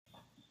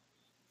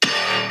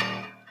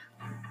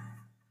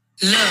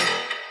Look,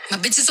 my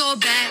bitches all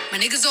bad, my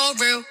niggas all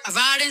real. I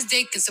ride in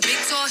dick in some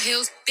big tall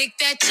hills, big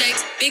fat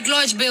checks, big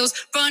large bills.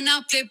 Run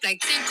out, flip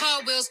like 10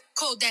 car wheels.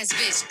 Cold ass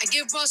bitch, I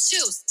give raw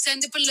chills. 10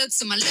 different looks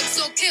and my lips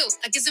so kill.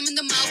 I kiss him in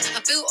the mouth,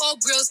 I feel all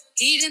grills.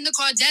 Heat in the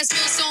car, that's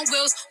wheels on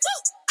wheels.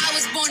 Woo! I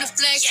was born to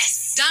flex,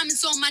 yes.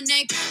 Diamonds on my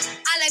neck.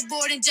 I like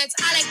boarding jets,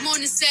 I like more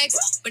than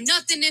sex. But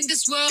nothing in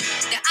this world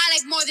that I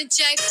like more than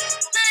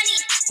checks. Money.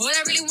 All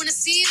I really wanna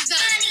see is the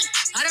money.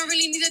 I don't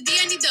really need a D,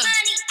 I need the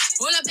money.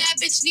 All a bad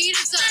bitch need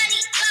is the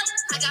money.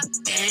 I got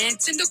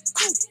bands in the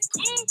coop,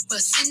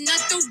 bustin'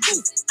 out the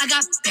roof. I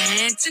got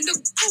bands in the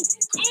coop,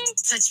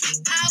 touch me,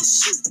 I'll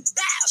shoot.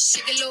 Bow,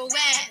 shake a little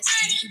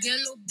ass. You get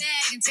a little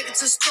bag and take it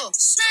to the store.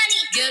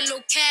 Get a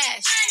little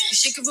cash. You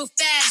shake it real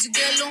fast, you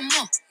get a little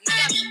more. I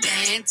got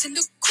bands in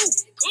the coop,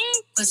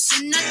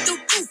 bustin' out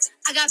the roof.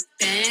 I got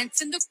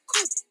bands in the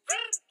coop.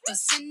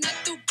 Bustin'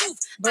 out the roof.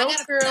 Broke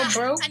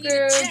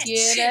girl,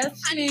 yeah,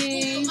 that's I need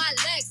me. food for my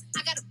legs.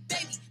 I got a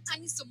baby, I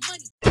need some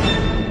money.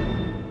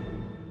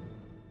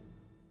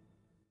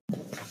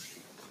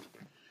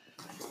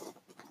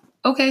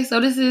 Okay, so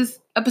this is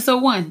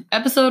episode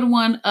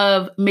one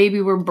of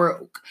Maybe We're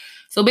Broke.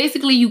 So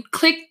basically you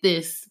clicked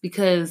this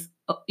because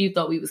you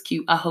thought we was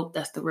cute. I hope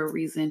that's the real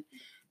reason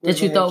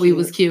that you thought we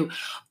was cute.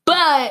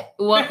 But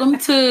welcome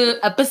to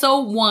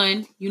episode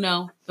one,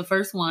 the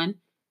first one,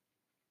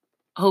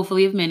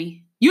 hopefully of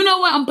many. You know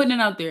what? I'm putting it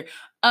out there.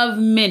 Of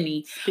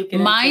many.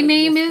 My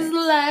name is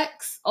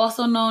Lex,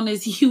 also known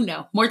as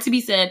More to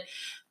be said.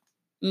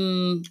 I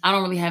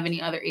don't really have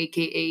any other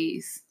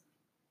AKAs,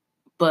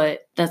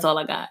 but that's all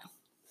I got.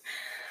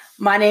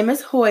 My name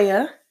is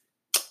Hoya.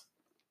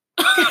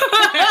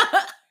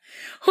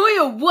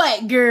 Hoya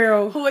what,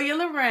 girl? Hoya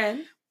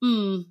Loren.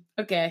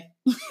 Okay.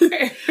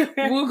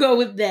 We'll go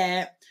with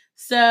that.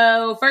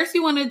 So first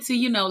we wanted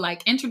to,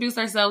 introduce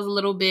ourselves a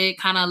little bit,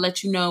 kind of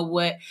let you know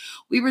what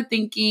we were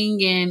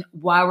thinking and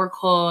why we're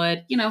called,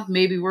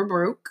 Maybe We're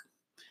Broke.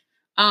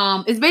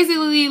 It's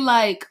basically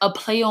like a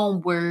play on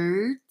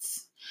words.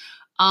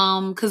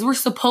 Because we're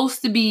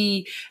supposed to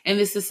be in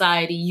this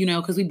society,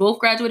 because we both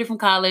graduated from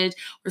college.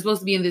 We're supposed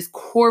to be in this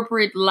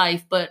corporate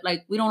life, but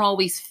we don't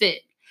always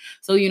fit.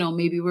 So,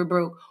 maybe we're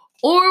broke.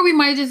 Or we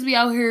might just be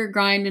out here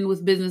grinding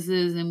with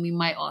businesses and we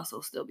might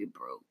also still be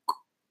broke.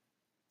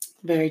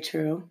 Very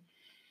true.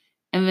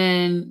 And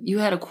then you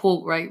had a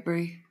quote, right,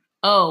 Brie?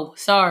 Oh,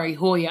 sorry,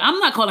 Hoya. I'm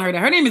not calling her that.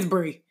 Her name is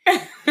Brie.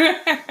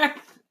 I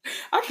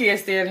can't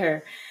stand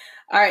her.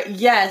 All right,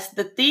 yes,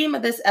 the theme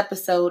of this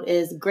episode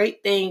is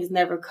great things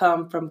never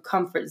come from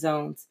comfort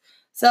zones.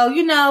 So,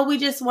 we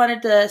just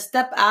wanted to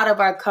step out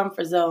of our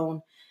comfort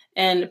zone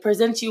and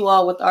present you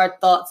all with our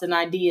thoughts and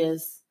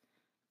ideas,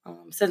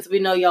 since we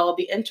know y'all will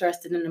be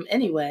interested in them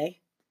anyway.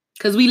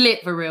 Because we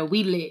lit for real.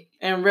 We lit.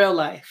 In real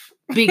life.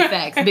 Big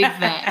facts, big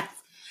facts.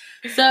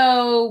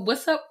 So,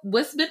 what's up?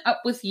 What's been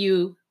up with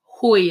you,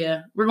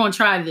 Hoya? We're going to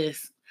try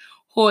this.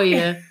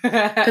 Hoya,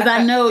 because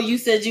I know you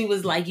said you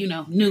was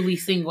newly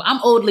single.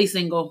 I'm oldly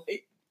single,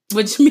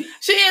 which means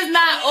she is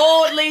not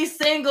oldly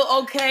single.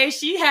 Okay,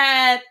 she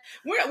had.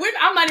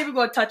 I'm not even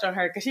going to touch on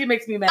her because she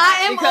makes me mad.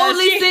 I am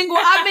oldly single.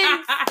 I've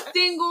been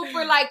single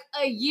for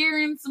a year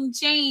and some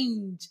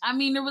change. I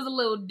mean, there was a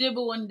little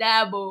dibble and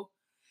dabble.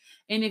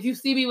 And if you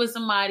see me with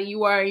somebody,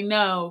 you already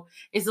know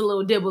it's a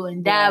little dibble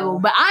and dabble. Yeah.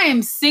 But I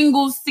am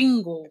single.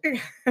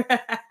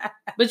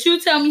 But you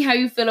tell me how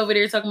you feel over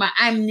there talking about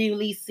I'm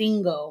newly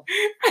single.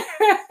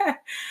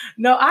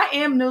 No, I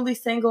am newly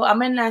single.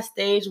 I'm in that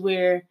stage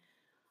where,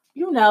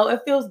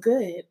 it feels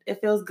good. It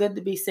feels good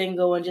to be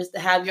single and just to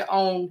have your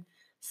own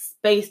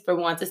space for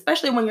once,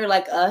 especially when you're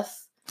like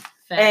us.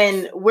 Facts.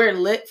 And we're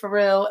lit for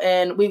real,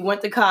 and we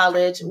went to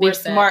college. We're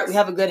smart. We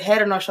have a good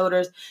head on our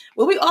shoulders.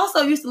 But we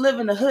also used to live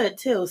in the hood,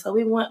 too. So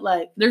we want,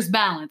 there's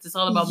balance. It's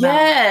all about balance.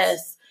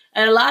 Yes.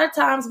 And a lot of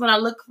times when I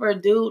look for a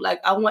dude,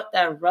 I want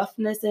that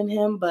roughness in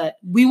him, but...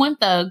 We want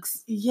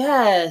thugs.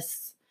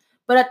 Yes.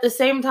 But at the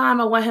same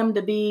time, I want him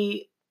to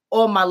be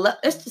on my level.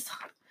 It's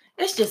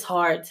just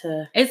hard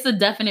to... It's a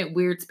definite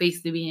weird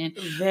space to be in.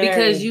 Very.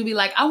 Because you be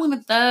like, I want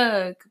a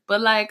thug,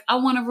 but I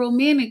want a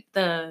romantic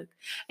thug.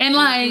 And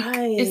right.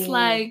 It's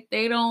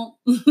they don't...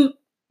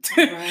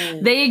 Right.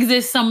 They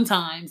exist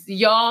sometimes.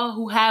 Y'all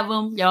who have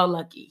them, y'all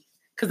lucky.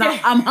 Because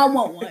I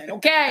want one,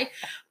 okay?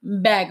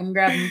 Back, I'm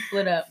grabbing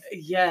split up.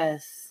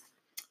 Yes.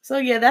 So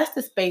yeah, that's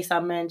the space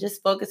I'm in.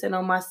 Just focusing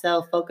on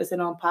myself,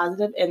 focusing on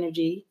positive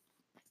energy.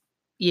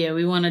 Yeah,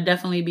 we want to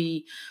definitely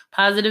be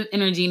positive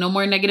energy, no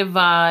more negative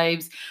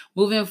vibes,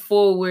 moving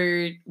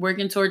forward,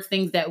 working towards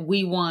things that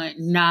we want,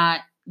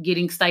 not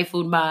getting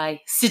stifled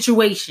by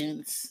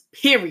situations.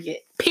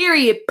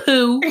 Period,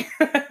 poo.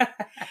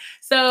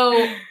 So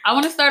I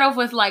want to start off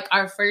with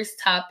our first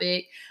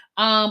topic.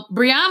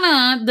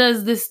 Brianna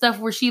does this stuff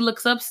where she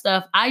looks up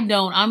stuff. I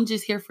don't. I'm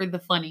just here for the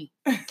funny.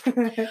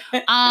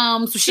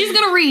 So she's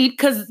going to read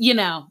because,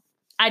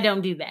 I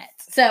don't do that.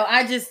 So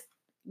I just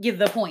give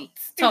the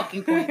points,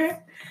 talking points.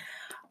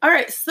 All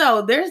right.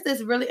 So there's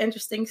this really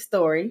interesting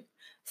story.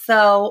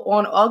 So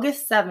on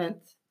August 7th,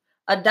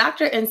 a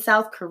doctor in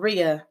South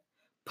Korea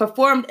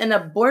performed an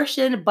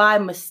abortion by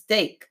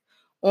mistake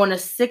on a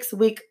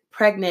 6-week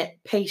pregnant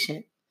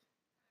patient.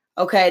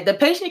 Okay, the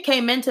patient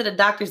came into the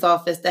doctor's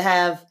office to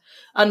have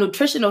a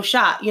nutritional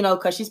shot,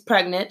 because she's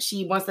pregnant.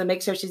 She wants to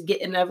make sure she's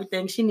getting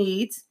everything she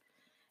needs.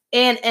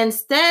 And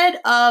instead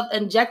of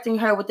injecting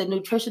her with the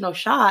nutritional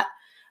shot,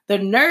 the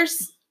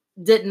nurse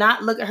did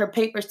not look at her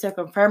papers to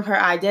confirm her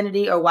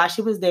identity or why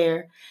she was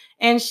there.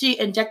 And she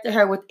injected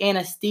her with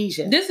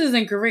anesthesia. This is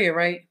in Korea,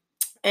 right?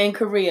 In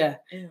Korea.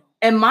 Ew.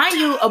 And mind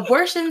you,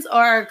 abortions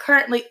are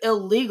currently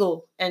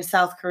illegal in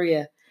South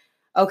Korea.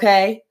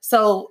 Okay,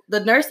 so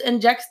the nurse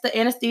injects the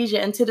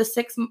anesthesia into the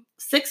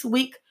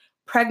six-week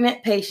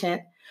pregnant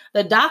patient.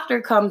 The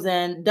doctor comes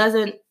in,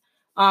 doesn't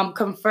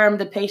confirm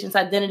the patient's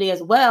identity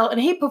as well, and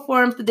he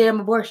performs the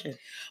damn abortion.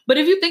 But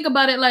if you think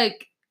about it,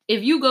 like,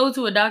 if you go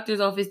to a doctor's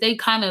office, they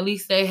kind of at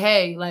least say,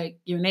 hey, like,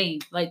 your name.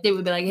 Like, they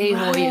would be like, hey,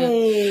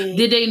 Hoya.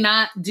 Did they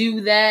not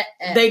do that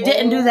They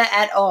didn't do that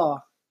at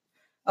all.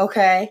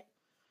 Okay.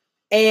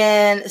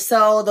 And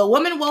so the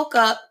woman woke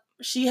up.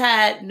 She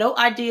had no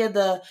idea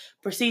the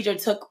procedure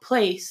took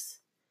place.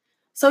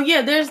 So,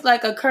 yeah, there's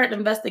like a current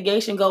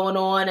investigation going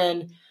on,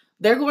 and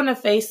they're going to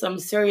face some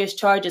serious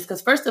charges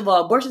because, first of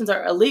all, abortions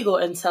are illegal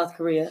in South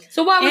Korea.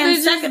 So why would they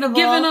just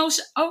giving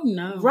those? Oh,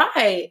 no.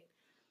 Right.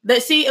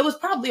 It was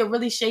probably a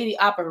really shady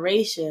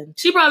operation.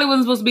 She probably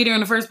wasn't supposed to be there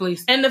in the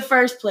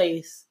first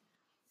place.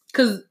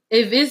 Because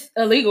if it's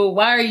illegal,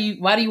 why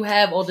do you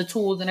have all the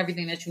tools and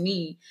everything that you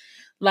need?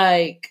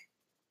 Like,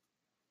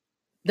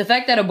 the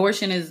fact that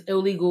abortion is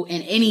illegal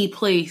in any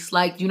place,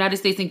 like the United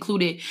States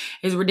included,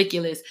 is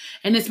ridiculous.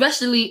 And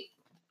especially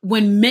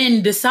when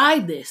men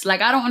decide this.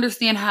 Like, I don't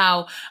understand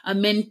how a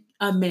man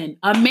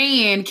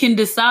can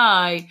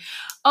decide,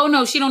 oh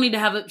no, she needs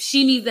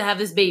to have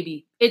this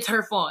baby. It's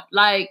her fault.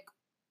 Like,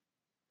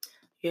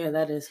 yeah,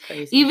 that is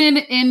crazy. Even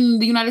in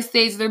the United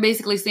States, they're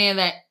basically saying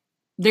that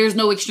there's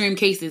no extreme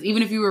cases.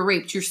 Even if you were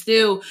raped, you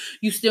still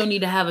need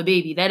to have a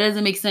baby. That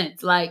doesn't make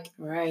sense. Like,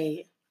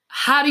 right.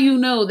 How do you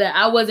know that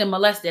I wasn't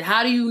molested?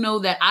 How do you know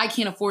that I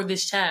can't afford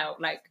this child?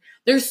 Like,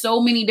 there's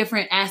so many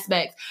different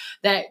aspects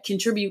that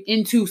contribute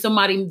into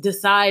somebody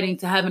deciding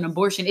to have an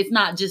abortion. It's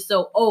not just I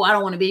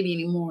don't want a baby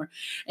anymore.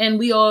 And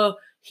we all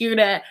hear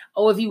that,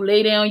 if you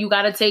lay down, you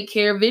got to take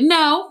care of it.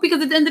 No,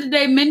 because at the end of the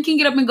day, men can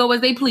get up and go as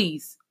they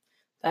please.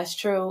 That's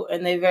true.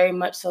 And they very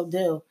much so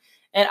do.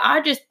 And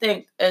I just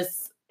think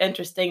it's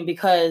interesting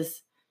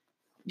because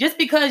just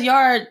because y'all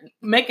are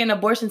making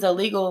abortions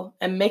illegal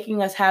and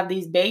making us have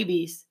these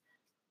babies,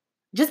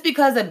 just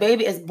because a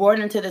baby is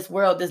born into this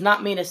world does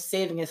not mean it's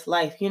saving its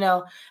life.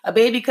 A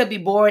baby could be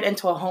born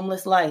into a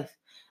homeless life.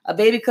 A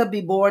baby could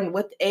be born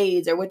with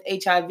AIDS or with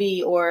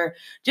HIV or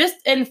just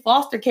in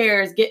foster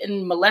care is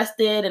getting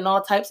molested and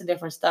all types of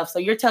different stuff. So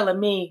you're telling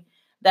me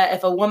that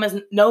if a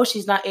woman knows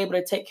she's not able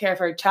to take care of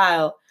her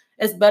child,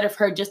 it's better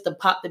for her just to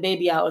pop the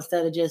baby out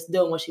instead of just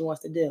doing what she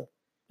wants to do.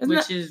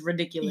 Which is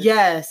ridiculous.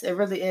 Yes, it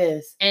really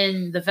is.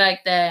 And the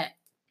fact that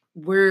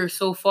we're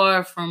so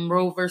far from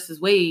Roe versus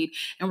Wade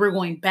and we're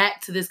going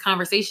back to this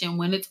conversation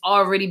when it's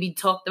already been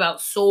talked about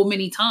so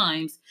many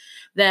times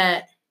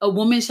that a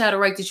woman should have a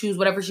right to choose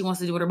whatever she wants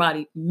to do with her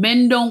body.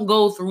 Men don't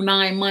go through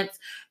 9 months,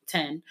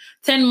 10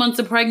 months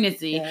of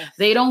pregnancy. Yes.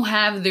 They don't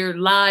have their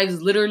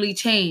lives literally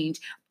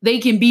change. They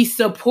can be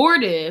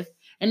supportive,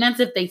 and that's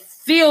if they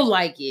feel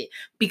like it.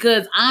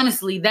 Because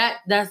honestly,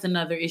 that's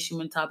another issue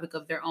and topic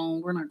of their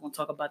own. We're not going to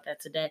talk about that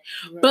today.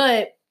 Right.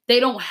 But they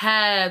don't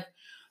have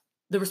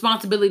the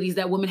responsibilities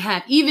that women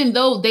have. Even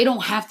though they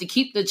don't have to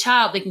keep the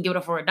child, they can give it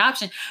up for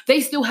adoption. They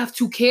still have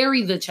to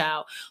carry the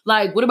child.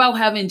 Like, what about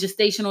having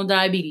gestational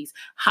diabetes,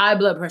 high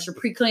blood pressure,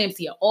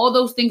 preeclampsia, all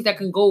those things that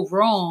can go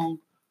wrong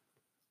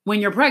when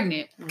you're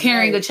pregnant,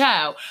 carrying a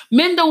child.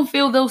 Men don't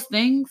feel those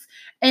things.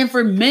 And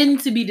for men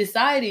to be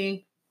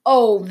deciding,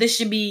 this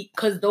should be,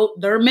 because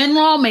there are men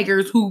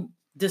lawmakers who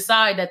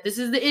decide that this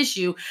is the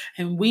issue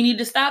and we need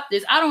to stop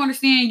this. I don't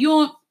understand.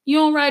 You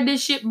don't ride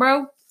this shit,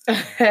 bro.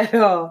 At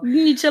all.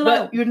 You need to chill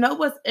out. You know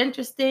what's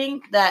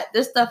interesting? That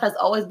this stuff has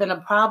always been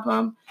a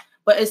problem,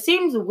 but it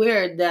seems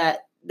weird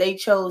that they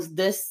chose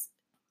this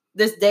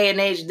day and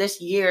age, this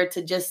year,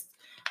 to just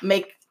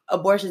make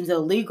abortions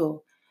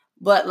illegal.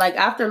 But like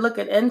after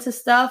looking into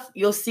stuff,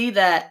 you'll see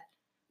that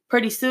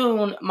pretty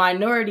soon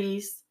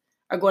minorities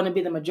are going to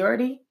be the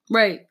majority.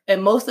 Right.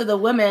 And most of the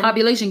women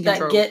population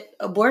control that get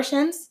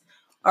abortions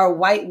are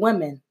white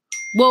women.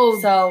 Well,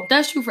 so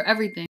that's true for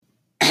everything.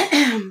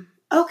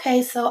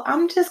 Okay, so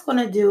I'm just going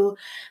to do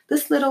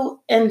this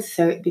little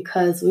insert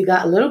because we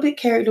got a little bit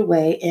carried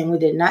away and we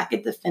did not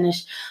get to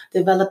finish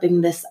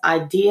developing this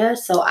idea.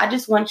 So I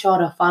just want y'all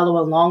to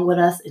follow along with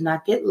us and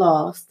not get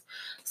lost.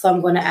 So I'm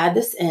going to add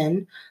this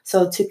in.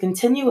 So to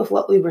continue with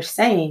what we were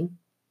saying,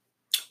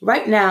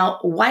 right now,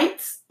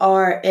 whites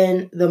are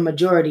in the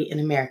majority in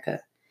America.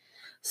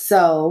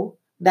 So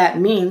that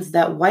means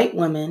that white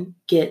women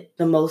get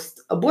the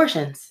most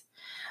abortions,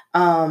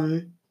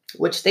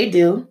 which they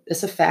do.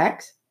 It's a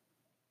fact.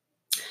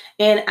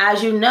 And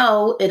as you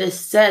know, it is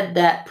said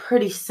that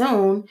pretty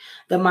soon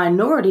the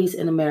minorities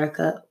in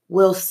America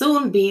will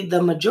soon be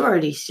the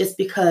majorities just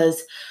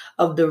because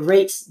of the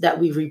rates that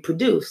we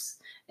reproduce.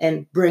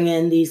 and bring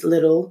in these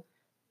little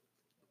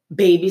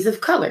babies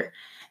of color.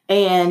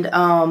 And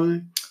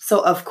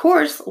so, of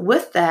course,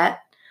 with that,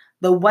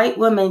 the white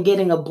women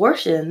getting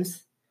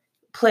abortions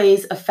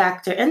plays a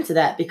factor into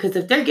that, because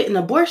if they're getting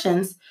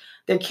abortions,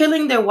 they're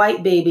killing their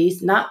white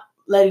babies, not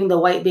letting the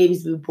white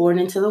babies be born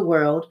into the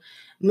world.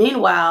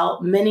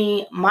 Meanwhile,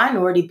 many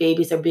minority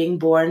babies are being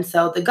born.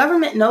 So the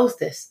government knows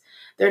this.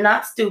 They're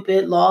not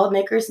stupid.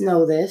 Lawmakers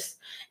know this.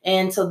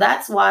 And so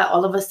that's why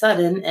all of a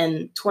sudden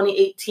in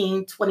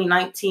 2018,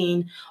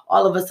 2019,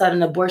 all of a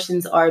sudden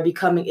abortions are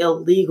becoming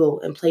illegal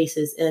in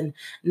places and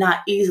not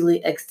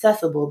easily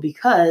accessible,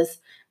 because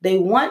they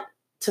want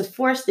to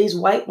force these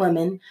white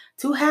women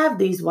to have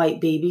these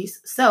white babies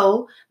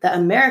so that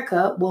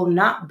America will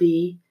not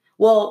be,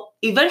 well,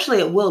 eventually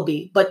it will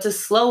be, but to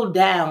slow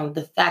down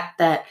the fact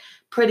that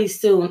pretty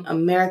soon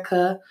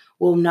America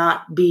will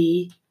not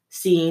be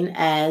seen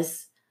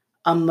as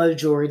a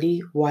majority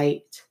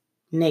white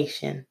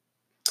nation.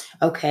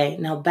 Okay,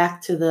 now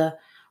back to the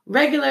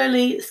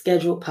regularly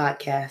scheduled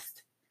podcast.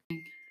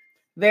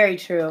 Very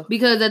true.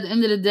 Because at the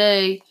end of the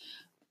day,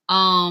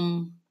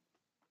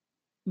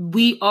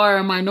 we are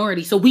a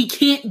minority, so we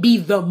can't be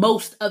the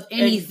most of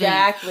anything.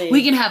 Exactly.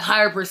 We can have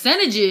higher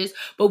percentages,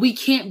 but we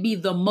can't be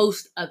the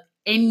most of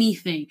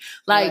anything.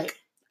 Like Right.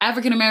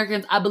 African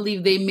Americans, I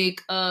believe they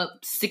make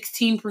up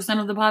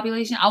 16% of the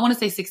population. I want to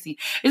say 16.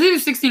 It's either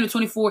 16 or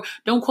 24.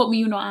 Don't quote me.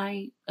 You know, I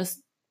ain't a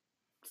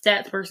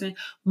stats person,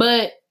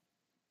 but.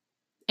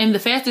 And the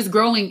fastest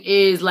growing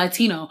is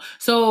Latino.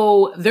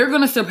 So they're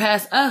going to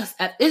surpass us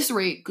at this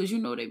rate, because you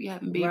know they be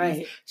having babies.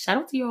 Right. Shout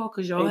out to y'all,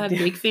 because y'all They have do.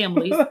 big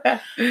families.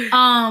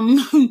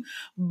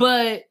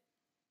 But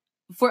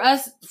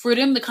for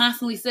them to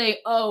constantly say,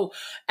 oh,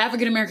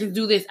 African Americans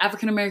do this,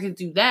 African Americans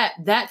do that,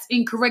 that's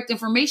incorrect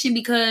information,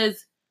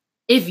 because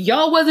if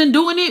y'all wasn't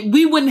doing it,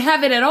 we wouldn't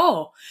have it at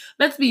all.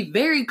 Let's be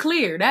very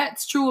clear.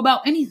 That's true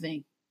about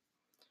anything.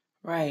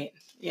 Right.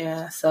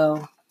 Yeah.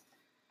 So,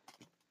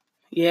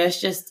 yeah,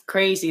 it's just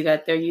crazy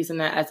that they're using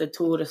that as a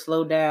tool to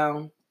slow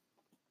down.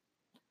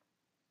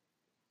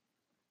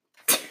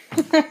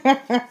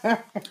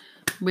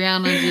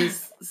 Brianna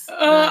just.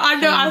 I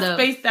know. I cleaned up.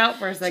 spaced out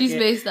for a second. She's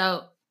spaced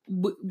out.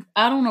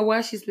 I don't know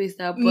why she's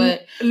spaced out,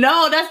 but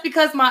No, that's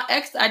because my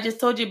ex I just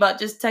told you about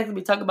just texted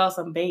me talking about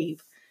some babe.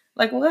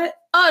 Like what?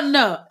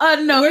 no, We're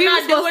he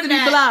not was supposed doing to be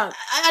that. blocked.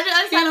 I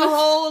just He had a was-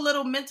 whole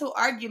little mental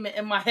argument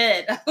in my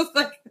head. I was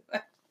like,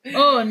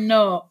 Oh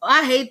no,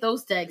 I hate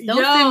those texts. Don't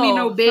send me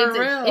no Yo, bad for texts.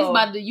 real. It's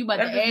about to you about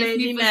That to just ask made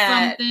me me for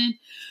mad. something.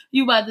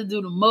 You about to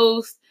do the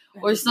most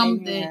or That just made me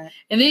something, mad.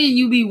 and then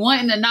you be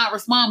wanting to not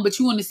respond, but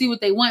you want to see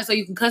what they want so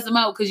you can cuss them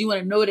out because you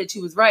want to know that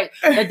you was right,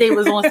 that they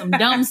was on some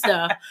dumb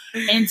stuff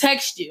and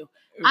text you.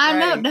 I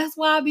know, Right. that's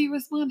why I be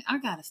responding. I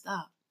gotta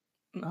stop.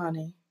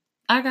 Honey.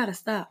 I gotta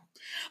stop.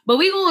 But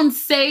we gonna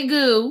say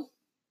goo.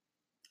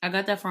 I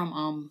got that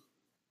from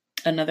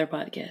another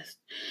podcast.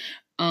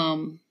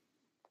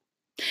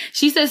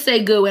 She says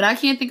say goo, and I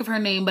can't think of her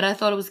name, but I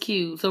thought it was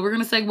cute. So we're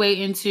gonna segue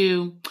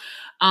into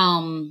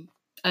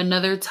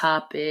another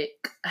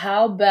topic.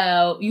 How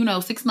about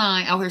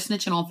 6ix9ine out here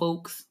snitching on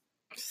folks?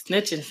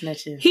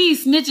 Snitching.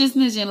 He's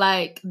snitching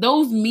like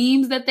those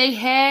memes that they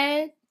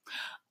had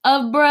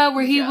of bruh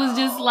where he was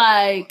just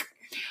like,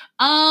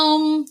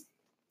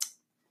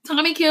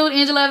 Tommy killed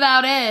Angela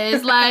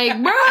Valdez. Like,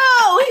 bro,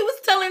 he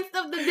was telling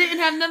stuff that didn't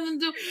have nothing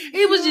to do.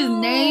 He was just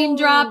name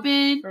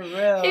dropping. For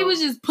real. He was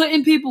just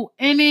putting people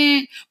in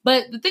it.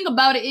 But the thing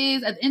about it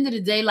is, at the end of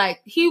the day, like,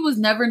 he was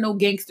never no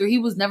gangster. He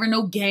was never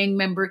no gang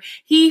member.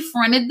 He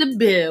fronted the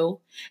bill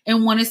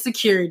and wanted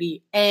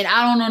security. And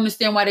I don't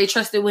understand why they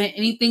trusted with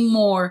anything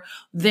more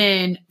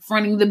than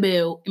fronting the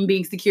bill and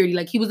being security.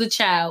 Like, he was a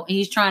child and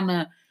he's trying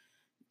to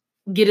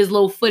get his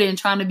little foot in,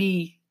 trying to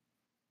be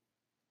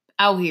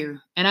out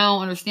here. And I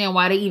don't understand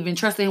why they even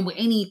trusted him with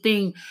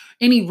anything,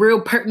 any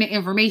real pertinent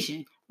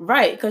information.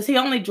 Right, because he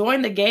only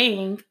joined the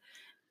gang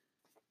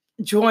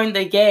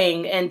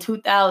in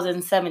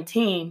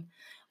 2017,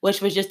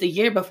 which was just a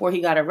year before he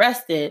got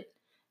arrested.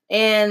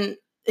 And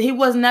he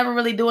was never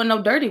really doing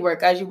no dirty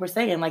work, as you were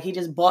saying. Like, he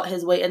just bought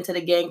his way into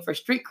the gang for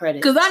street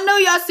credit. Because I know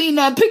y'all seen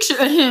that picture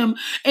of him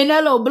in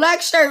that little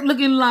black shirt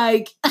looking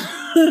like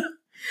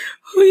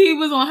he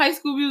was on High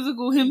School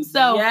Musical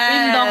himself in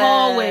the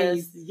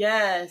hallways.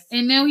 Yes.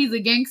 And now he's a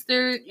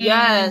gangster.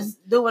 Yes.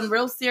 Doing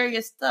real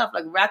serious stuff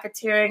like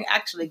racketeering,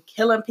 actually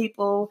killing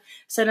people,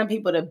 sending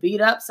people to beat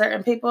up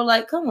certain people.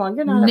 Like, come on,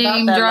 you're not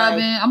Name about that dropping.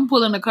 life. I'm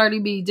pulling a Cardi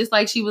B just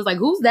like she was like,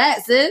 who's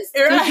that, sis?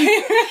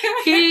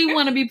 Right. He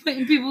want to be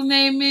putting people's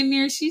name in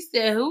there. She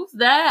said, who's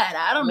that?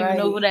 I don't even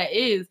know Right. who that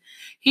is.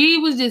 He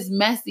was just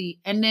messy.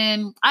 And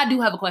then I do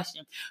have a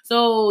question.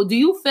 So do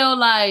you feel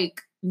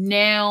like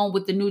now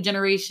with the new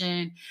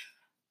generation,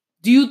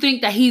 do you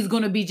think that he's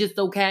going to be just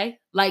okay?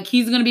 Like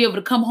he's going to be able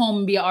to come home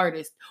and be an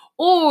artist?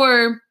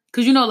 Or,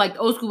 because like the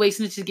old school way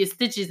snitches get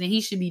stitches and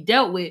he should be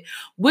dealt with.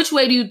 Which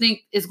way do you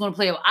think it's going to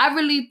play out? I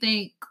really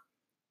think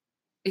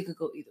it could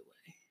go either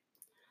way.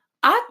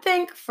 I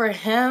think for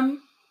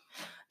him,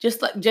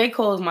 just like J.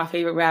 Cole is my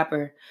favorite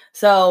rapper.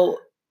 So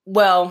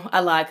Well,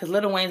 I lied because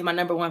Lil Wayne's my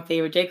number one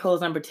favorite. J. Cole's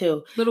number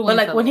two. Lil But Wayne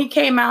like when he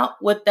came out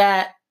with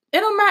that, it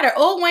don't matter.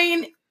 Old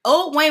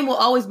Wayne will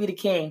always be the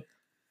king.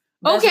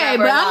 Best Okay, rapper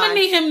but I'm alive. gonna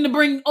need him to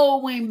bring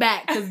Old Wayne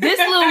back because this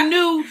little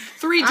new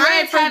 3 I ain't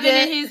dreads having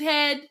forget. in his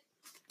head.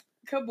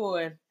 Come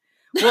on.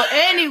 Well,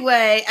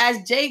 anyway,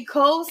 as J.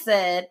 Cole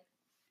said,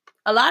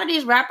 a lot of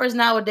these rappers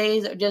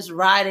nowadays are just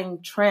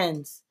riding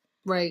trends.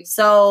 Right.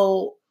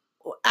 So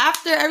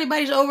after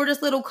everybody's over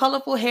this little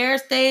colorful hair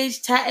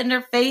stage, tat in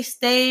their face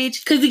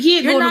stage, Because he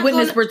can't You're go into not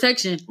witness gonna-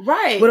 protection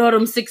right, with all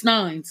them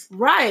 6'9s.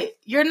 right,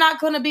 you're not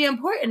going to be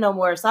important no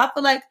more. So I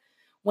feel like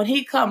when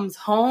he comes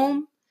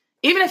home,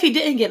 even if he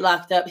didn't get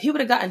locked up, he would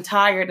have gotten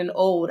tired and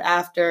old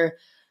after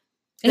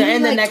the And he's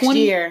end of like next 20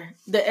 year.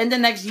 The end of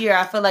next year,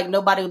 I feel like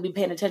nobody would be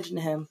paying attention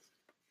to him.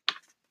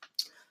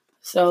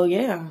 So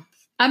yeah.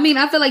 I mean,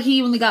 I feel like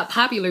he only got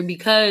popular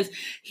because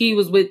he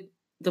was with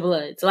the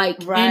Bloods.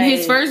 Like in his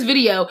Right. first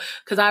video,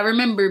 because I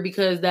remember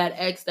because that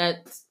ex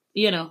that's,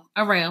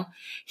 around,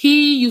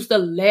 he used to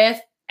laugh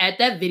at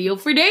that video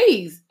for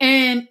days.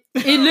 And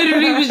it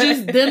literally was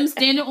just them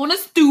standing on a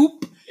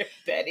stoop.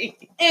 Betty.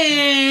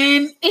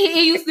 And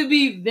it used to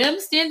be them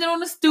standing on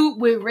the stoop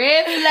with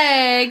red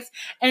flags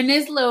and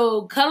this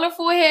little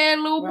colorful haired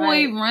little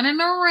boy Right. running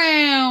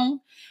around.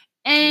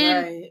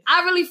 And Right.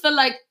 I really feel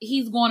like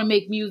he's going to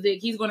make music.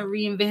 He's going to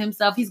reinvent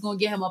himself. He's going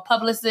to get him a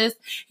publicist.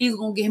 He's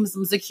going to get him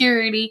some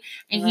security.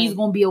 And he's Right.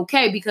 going to be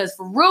okay. Because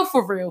for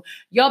real,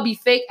 y'all be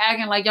fake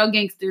acting like y'all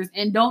gangsters.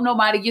 And don't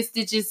nobody get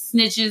stitches,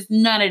 snitches,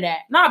 none of that.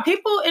 Nah,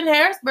 people in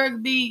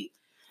Harrisburg be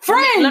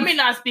Friends! Let me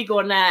not speak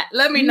on that.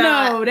 Let me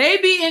not. No, they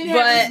be in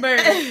Harrisburg.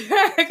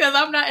 Because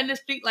I'm not in the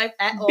street life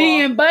at all.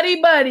 being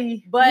buddy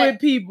But- with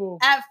people.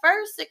 At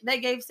first, they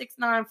gave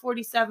 6'9",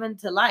 47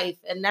 to life,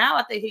 and now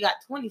I think he got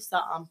 20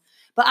 something.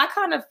 But I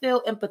kind of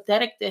feel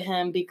empathetic to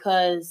him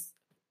because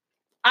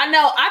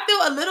I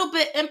feel a little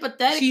bit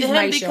empathetic She's to him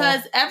nice,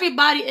 because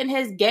everybody in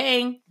his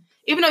gang,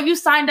 even though you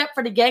signed up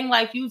for the gang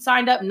life, you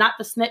signed up not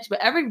to snitch, but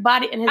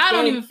everybody in his I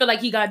don't gang even feel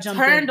like he got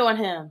jumped turned in. on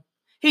him.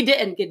 He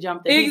didn't get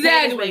jumped in. He paid his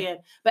Exactly. way in.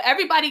 But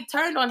everybody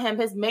turned on him.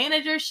 His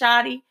manager,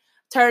 Shotty,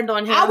 turned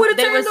on him. I would have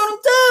They turned was- on him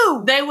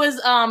too. They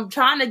was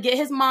trying to get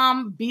his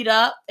mom beat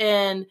up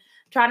and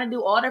trying to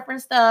do all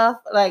different stuff.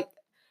 Like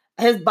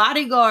his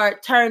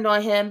bodyguard turned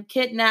on him,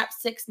 kidnapped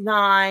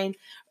 6'9",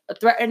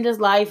 threatened his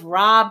life,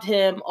 robbed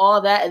him,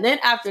 all that. And then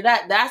after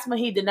that, that's when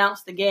he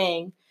denounced the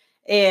gang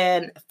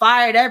and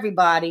fired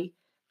everybody.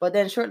 But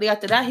then shortly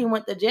after that, he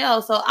went to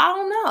jail. So I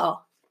don't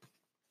know.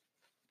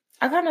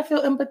 I kind of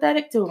feel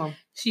empathetic to him.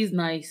 She's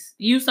nice.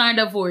 You signed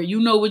up for it.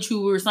 You know what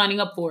you were signing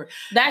up for.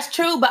 That's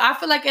true, but I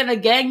feel like in a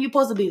gang, you're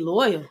supposed to be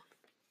loyal.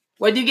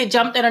 Whether you get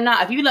jumped in or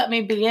not, if you let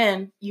me be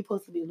in, you're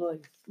supposed to be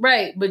loyal.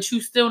 Right, but you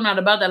still not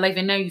about that life,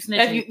 and now you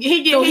snitching.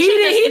 He So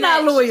he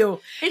not snitched.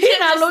 loyal. He He should've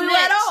not loyal at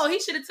snitched. all. He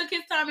should have took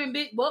his time and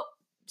big. Well,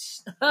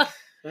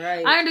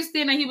 Right. I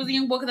understand that he was a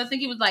young boy because I think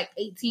he was like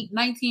 18,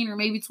 19 or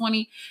maybe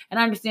 20. And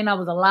I understand that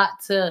was a lot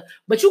to,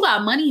 but you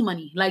got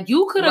money. Like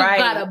you could have Right.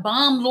 got a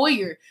bomb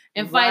lawyer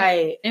and fight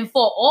Right. and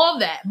fought all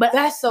that. But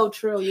That's so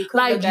true. You could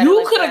like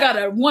you could have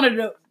got one of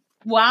the,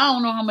 well, I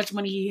don't know how much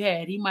money he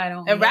had. He might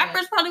have. And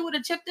rappers probably would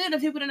have chipped in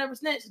if he would have never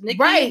snitched. Nicki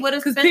Right, would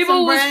have because spent people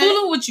some was bread.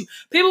 fooling with you.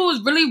 People was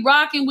really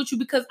rocking with you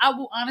because I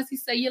will honestly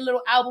say your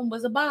little album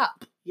was a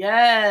bop.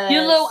 Yes.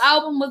 Your little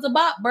album was a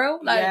bop, bro.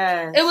 Like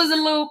Yes. it was a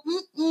little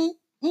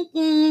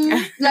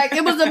like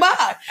it was a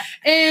bop.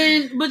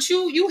 But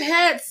you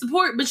had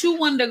support, but you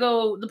wanted to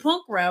go the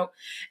punk route,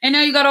 and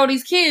now you got all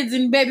these kids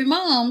and baby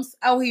moms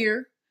out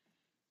here.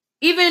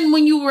 Even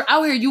when you were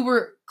out here, you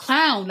were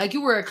clown. Like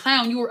you were a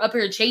clown. You were up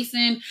here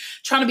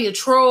trying to be a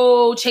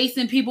troll,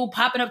 chasing people,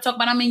 popping up, talking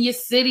about I'm in your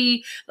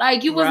city.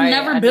 Like you was Right,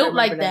 never I do built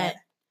like remember that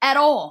at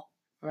all.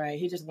 Right.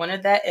 He just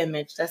wanted that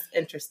image. That's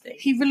interesting.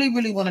 He really,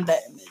 really wanted that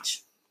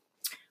image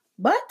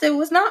But it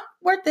was not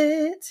worth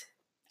it.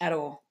 at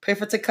all. Pray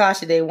for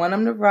Tekashi. They want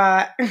him to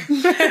rot.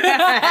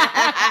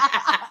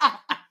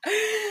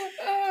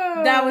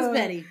 That was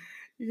petty.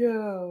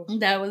 Yo.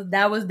 That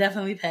was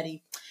definitely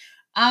petty.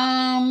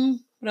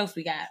 What else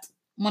we got?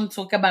 Want to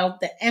talk about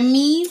the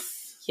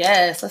Emmys?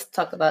 Yes, let's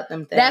talk about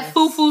them things. That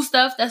foo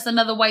stuff. That's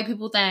another white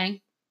people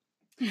thing.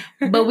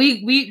 But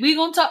we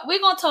gonna talk. We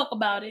gonna talk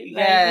about it. Like,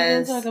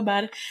 Yes. we gonna talk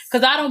about it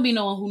because I don't be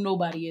knowing who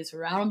nobody is for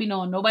real. I don't be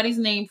knowing nobody's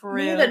name for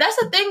real. Yeah, that's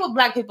the thing with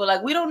black people.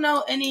 Like we don't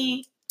know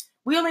any.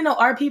 We only know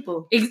our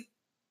people. Ex-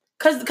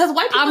 Cause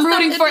white people. I'm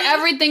rooting stuff, for it be-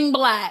 everything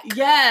black.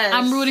 Yes.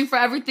 I'm rooting for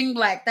everything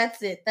black.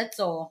 That's it. That's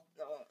all.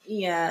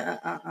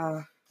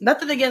 Yeah.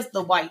 Nothing against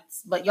the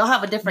whites, but y'all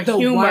have a different The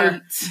humor.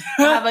 whites.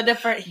 Have a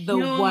different The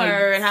humor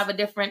whites. and have a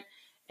different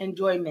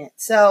enjoyment.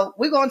 So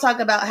we're gonna talk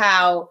about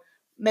how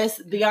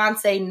Miss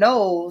Beyonce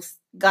Knowles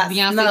got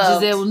Beyonce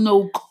snubbed. Giselle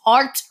No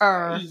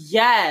Carter.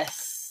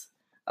 Yes.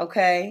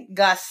 Okay.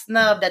 Got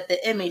snubbed at the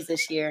Emmys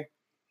this year.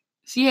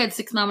 She had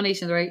 6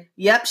 nominations, right?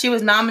 Yep. She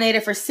was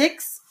nominated for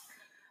 6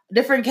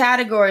 different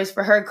categories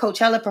for her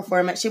Coachella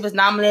performance. She was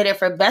nominated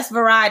for Best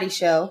Variety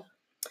Show.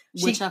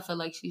 Which I feel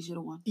like she should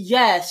have won.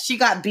 Yes, she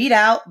got beat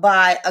out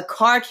by a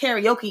car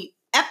karaoke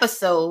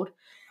episode.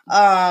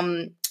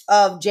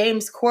 of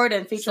James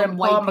Corden featuring Some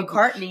white Paul people.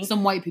 McCartney.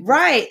 Some white people.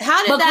 Right.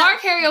 How did But that...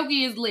 car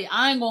karaoke is lit.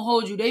 I ain't gonna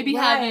hold you. They be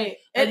having... Right.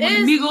 Like It when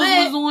is the Migos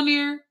lit. was on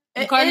there.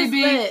 And It Cardi is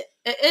B. lit.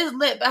 It is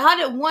lit. But how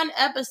did one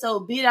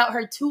episode beat out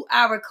her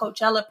 2-hour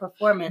Coachella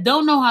performance?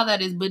 Don't know how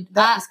that is, but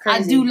That was I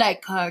crazy. do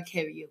like car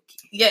karaoke.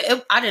 Yeah,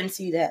 I didn't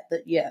see that,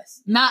 but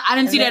yes. I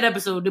didn't see And that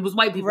episode. It was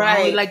white people. I Right.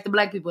 only like the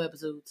black people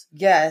episodes.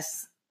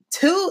 Yes.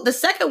 The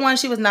second one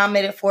she was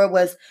nominated for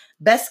was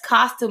Best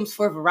Costumes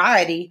for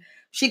Variety.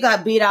 She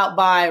got beat out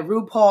by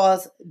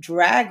RuPaul's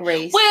Drag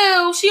Race.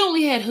 Well, she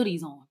only had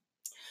hoodies on.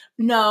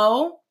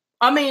 No.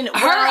 I mean,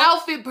 Her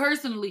outfit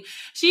personally,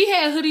 she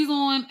had hoodies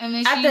on, and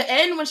then at the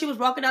end when she was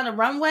walking down the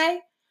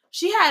runway,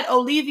 she had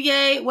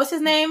Olivier. What's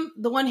his name?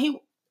 The one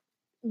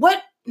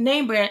what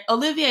name brand?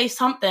 Olivier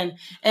something.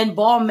 And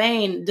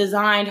Balmain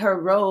designed her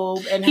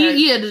robe and her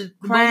the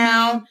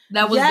crown.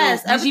 That was yes,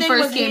 dope. When everything she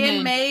first was came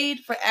handmade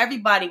for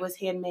everybody. Was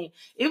handmade.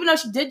 Even though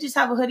she did just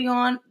have a hoodie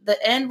on, the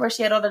end where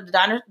she had all the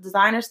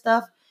designer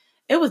stuff,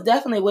 it was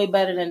definitely way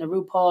better than the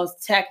RuPaul's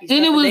tacky stuff.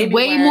 And it was way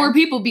wearing. More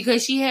people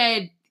because she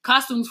had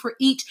costumes for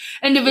each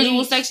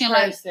individual section.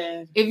 Person.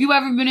 Like, if you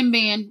ever been in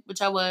band,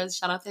 which I was,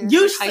 shout out there.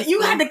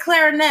 You had the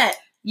clarinet.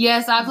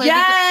 Yes, I played.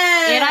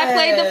 Yes. And I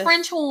played the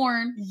French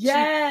horn.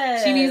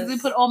 Yes. She needs to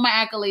put all my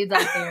accolades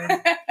out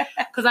there.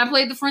 Because I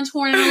played the French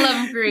horn in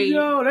 11th grade.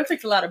 Yo, that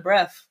takes a lot of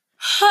breath.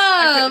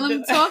 Let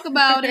me talk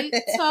about it.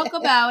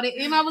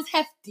 And I was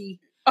hefty.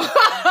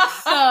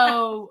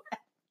 So,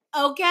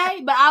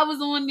 okay. But I was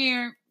on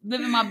there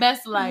living my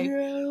best life.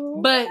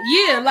 Yo. But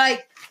yeah,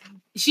 like,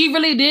 she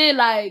really did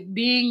like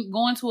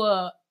going to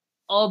a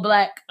all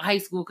black high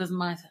school because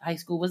my high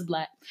school was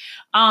black.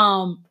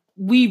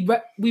 We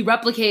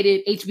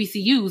replicated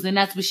HBCUs, and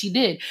that's what she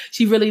did.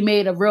 She really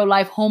made a real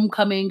life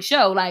homecoming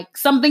show, like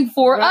something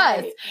for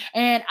us.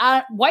 And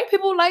white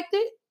people liked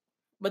it,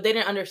 but they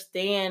didn't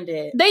understand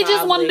it. They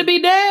just wanted to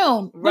be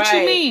down. Right. What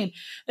you mean?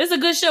 It's a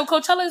good show.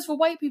 Coachella is for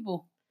white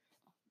people.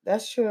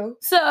 That's true.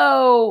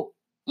 So,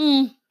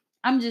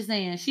 I'm just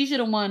saying she should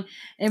have won.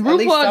 And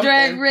RuPaul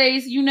Drag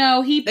Race,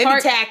 they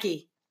be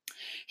tacky.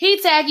 He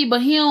tacky,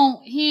 but he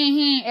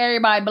ain't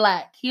everybody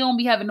black. He don't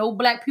be having no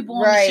black people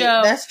on the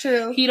show. That's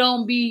true. He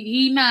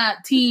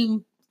not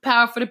team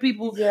power for the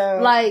people.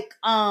 Yeah. Like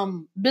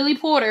Billy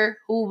Porter,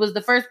 who was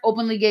the first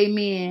openly gay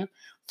man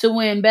to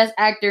win Best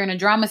Actor in a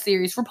Drama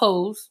Series for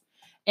Pose.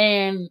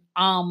 And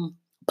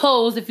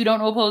Pose, if you don't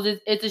know what Pose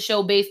is, it's a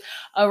show based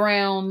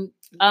around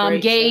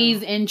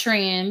gays and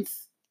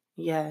trans.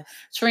 Yes.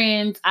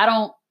 Trans. I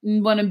don't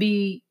want to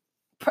be...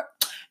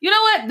 You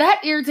know what?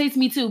 That irritates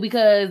me too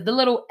because the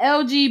little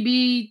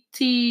LGBTQ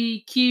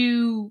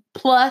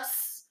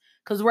plus,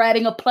 because we're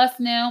adding a plus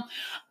now.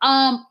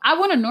 I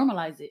want to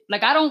normalize it.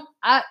 Like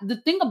the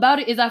thing about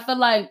it is I feel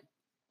like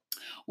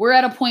we're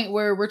at a point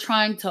where we're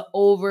trying to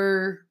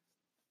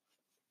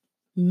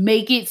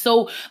make it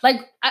so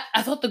like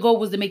I thought the goal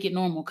was to make it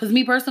normal. Because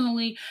me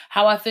personally,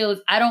 how I feel is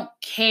I don't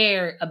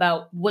care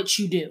about what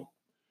you do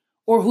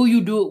or who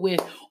you do it with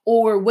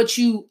or what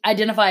you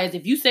identify as.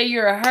 If you say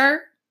you're a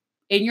her,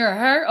 and you're a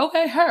her,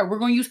 okay, her. We're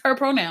going to use her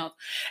pronouns.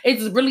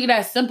 It's really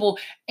that simple.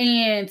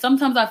 And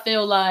sometimes I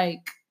feel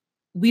like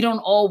we don't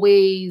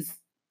always...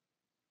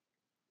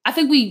 I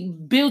think we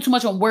build too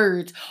much on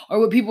words or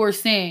what people are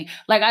saying.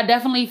 Like, I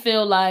definitely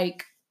feel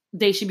like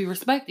they should be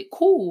respected.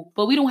 Cool.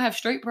 But we don't have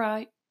straight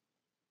pride.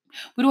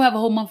 We don't have a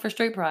whole month for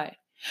straight pride.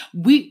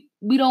 We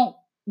don't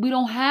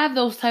have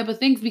those type of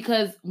things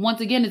because, once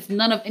again, it's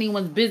none of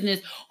anyone's business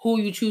who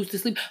you choose to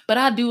sleep. But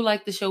I do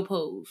like the show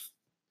Pose.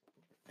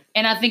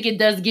 And I think it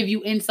does give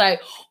you insight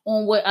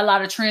on what a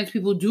lot of trans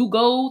people do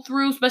go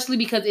through, especially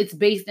because it's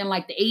based in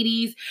like the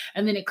 80s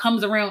and then it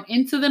comes around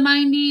into the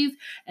 90s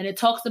and it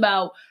talks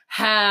about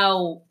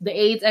how the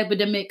AIDS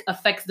epidemic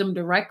affects them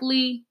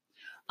directly.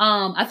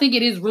 I think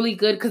it is really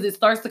good because it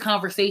starts the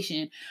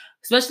conversation,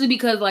 especially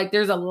because like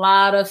there's a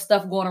lot of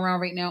stuff going around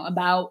right now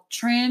about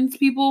trans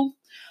people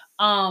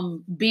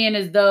being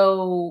as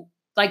though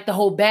like the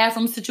whole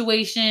bathroom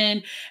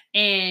situation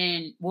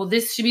and, well,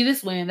 this should be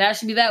this way and that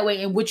should be that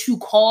way and what you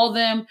call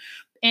them.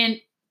 And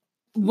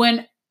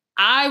when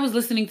I was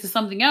listening to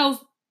something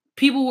else,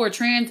 people who are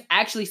trans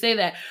actually say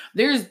that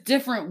there's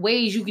different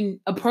ways you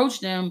can approach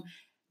them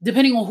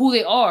depending on who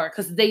they are.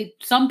 Because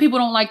some people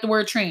don't like the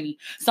word tranny.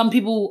 Some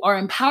people are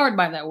empowered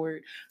by that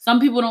word. Some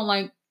people don't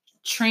like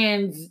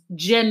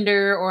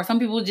transgender, or some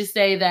people just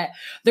say that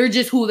they're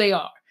just who they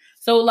are.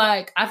 So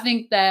like, I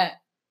think that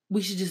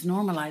we should just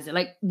normalize it.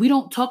 Like, I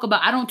don't talk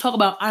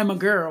about I'm a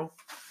girl.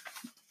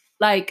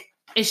 Like,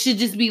 it should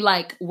just be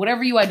like,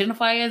 whatever you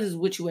identify as is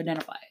what you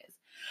identify as.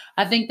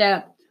 I think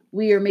that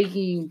we are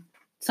making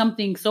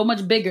something so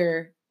much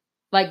bigger.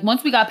 Like,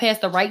 once we got past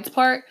the rights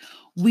part,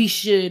 we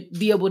should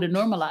be able to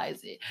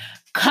normalize it.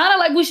 Kind of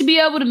like we should be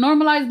able to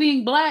normalize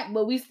being black,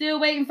 but we still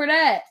waiting for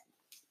that.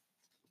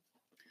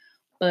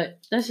 But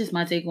that's just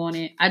my take on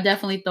it. I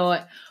definitely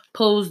thought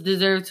Pose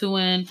deserved to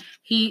win.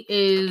 He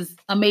is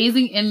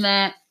amazing in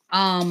that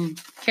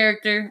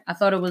character. I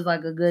thought it was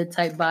like a good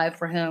type vibe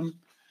for him.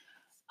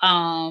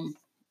 But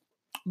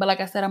like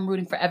I said, I'm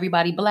rooting for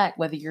everybody black,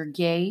 whether you're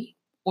gay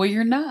or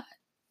you're not.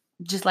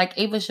 Just like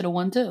Ava should have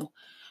won too.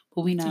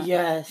 But we not.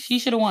 Yes. She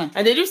should have won.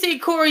 And did you see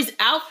Corey's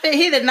outfit?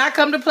 He did not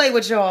come to play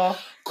with y'all.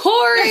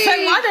 Corey!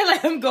 Why they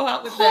let him go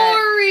out with that?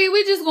 Corey,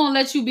 we just gonna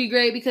let you be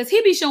great because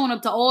he be showing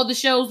up to all the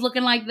shows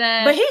looking like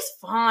that. But he's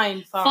fine.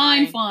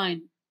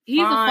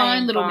 He's a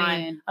fine little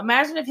man.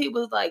 Imagine if he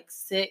was like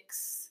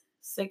 6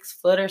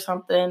 foot or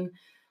something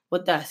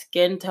with that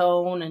skin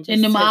tone and just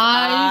in them his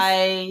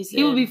eyes.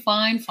 He would be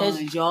fine.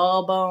 His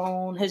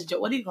jawbone,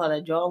 what do you call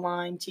that?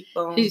 Jawline,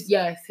 cheekbone. His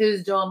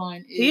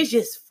jawline. He's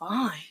just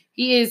fine.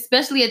 He is,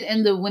 especially at the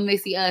end of When They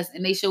See Us,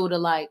 and they show the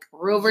like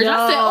real version. Yo,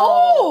 I said,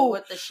 "Oh,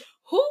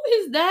 who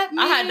is that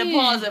man?" I had to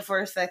pause it for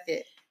a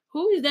second.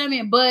 Who is that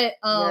man? But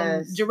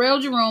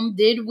Jharrel Jerome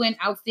did win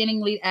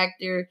Outstanding Lead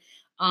Actor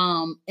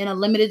in a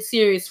limited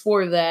series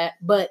for that,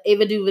 but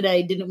Ava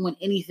DuVernay didn't win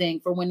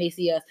anything for When They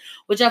See Us,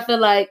 which I feel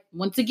like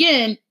once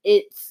again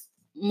it's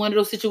one of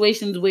those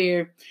situations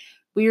where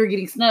we were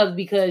getting snubbed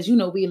because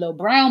we little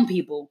brown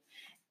people,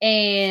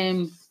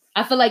 and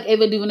I feel like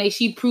Ava DuVernay,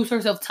 she proves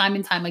herself time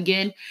and time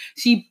again.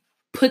 She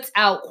puts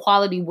out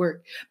quality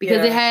work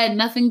because it had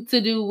nothing to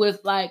do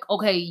with like,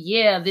 okay,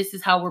 yeah, this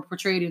is how we're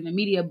portrayed in the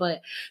media,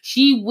 but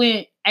she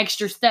went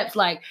extra steps,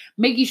 like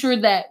making sure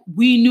that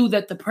we knew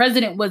that the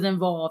president was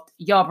involved.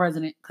 Y'all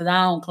president, because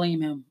I don't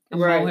claim him.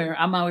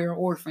 I'm out here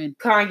orphan.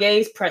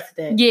 Kanye's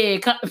president. Yeah,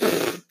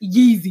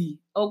 Yeezy.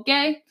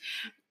 Okay?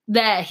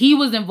 That he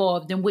was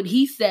involved in what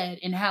he said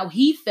and how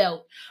he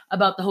felt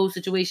about the whole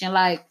situation.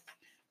 Like,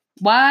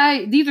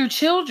 why? These are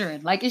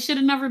children. Like, it should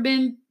have never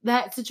been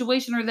that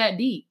situation or that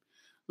deep.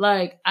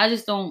 Like, I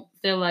just don't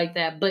feel like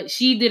that. But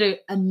she did an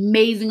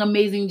amazing,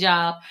 amazing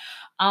job.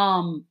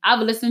 I've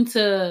listened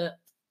to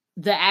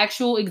the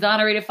actual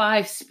Exonerated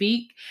Five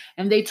speak,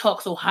 and they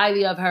talk so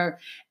highly of her.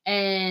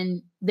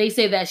 And they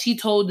say that she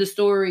told the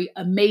story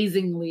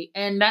amazingly.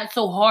 And that's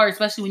so hard,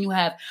 especially when you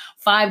have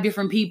 5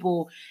 different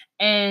people.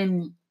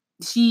 And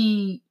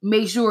she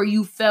made sure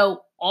you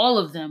felt all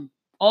of them,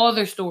 all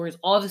their stories,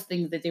 all the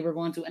things that they were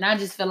going through. And I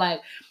just feel like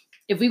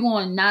if we're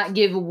going to not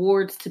give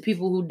awards to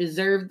people who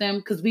deserve them,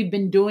 because we've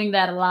been doing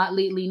that a lot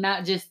lately,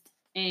 not just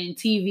in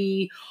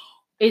TV,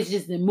 it's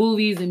just in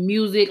movies and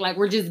music. Like,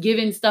 we're just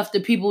giving stuff to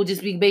people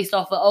just be based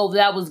off of, oh,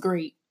 that was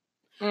great.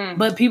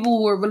 But people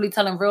who are really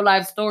telling real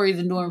life stories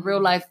and doing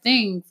real life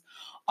things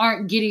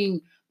aren't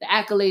getting the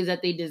accolades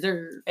that they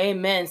deserve.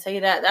 Amen. Say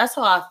that. That's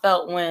how I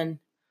felt when...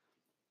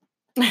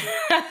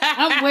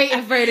 I'm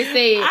waiting for her to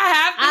say it. I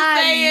have to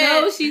say it. I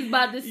know she's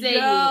about to say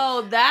it.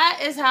 No, that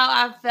is how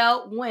I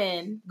felt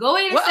when... Go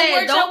ahead and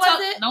say it.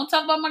 Don't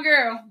talk about my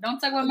girl. Don't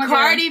talk about my girl.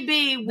 Cardi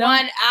B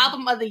won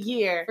Album of the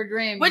Year. For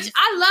Grammy. Which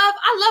I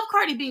love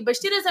Cardi B, but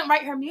she doesn't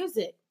write her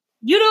music.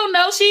 You don't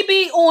know she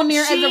be on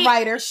there as a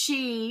writer.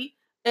 She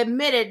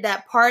admitted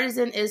that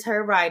Partisan is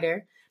her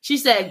writer. She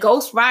said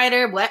ghost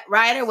writer,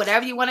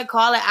 whatever you want to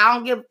call it. I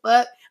don't give a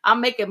fuck. I'm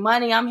making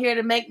money. I'm here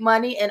to make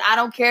money, and I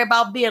don't care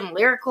about being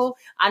lyrical.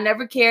 I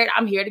never cared.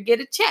 I'm here to get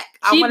a check.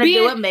 I want to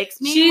do what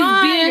makes me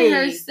money. She's being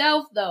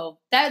herself, though.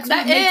 That's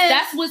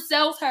what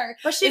sells her.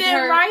 But she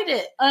didn't write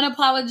it.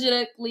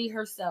 Unapologetically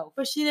herself.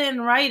 But she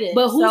didn't write it.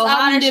 But whose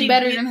album did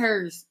better than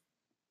hers?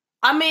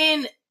 I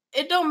mean,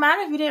 it don't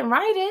matter if you didn't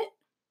write it.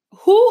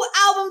 Whose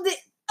album did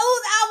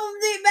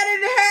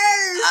better than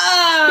hers?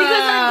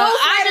 Because her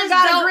ghostwriter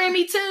got a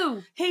Grammy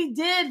too. He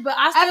did, but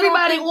I still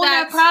everybody don't think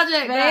on that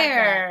project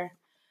fair.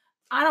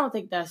 I don't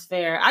think that's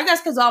fair. I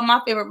guess because all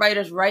my favorite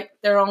writers write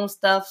their own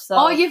stuff. So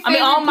all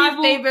my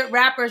favorite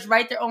rappers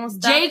write their own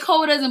stuff. J.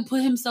 Cole doesn't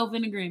put himself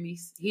in the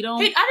Grammys. He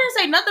don't. I didn't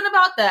say nothing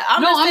about that.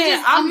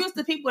 I'm used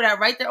to people that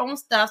write their own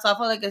stuff, so I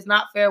feel like it's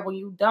not fair when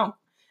you don't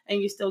and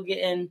you're still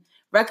getting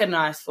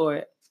recognized for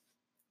it.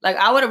 Like,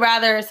 I would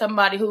rather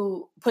somebody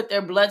who put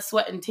their blood,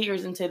 sweat, and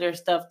tears into their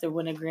stuff to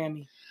win a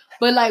Grammy.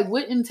 But, like,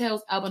 what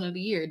entails Album of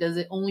the Year? Does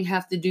it only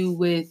have to do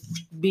with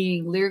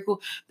being lyrical?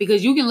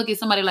 Because you can look at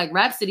somebody like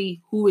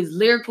Rhapsody, who is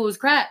lyrical as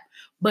crap,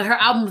 but her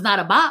album's not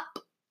a bop.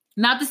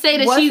 Not to say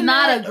that she's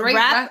not a great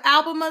rap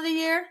album of the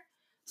year.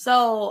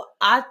 So,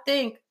 I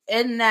think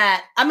in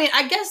that, I mean,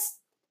 I guess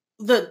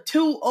the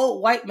 2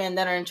 old white men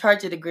that are in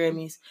charge of the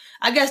Grammys,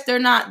 I guess they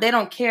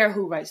don't care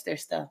who writes their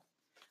stuff.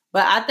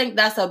 But I think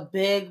that's a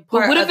big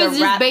part of the rap culture. But what if it's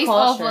just based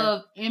off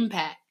of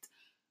impact?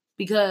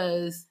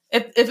 Because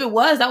if it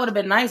was, that would have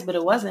been nice, but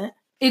it wasn't.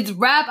 It's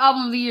rap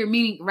album of the year,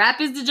 meaning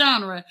rap is the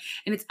genre,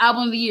 and it's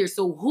album of the year.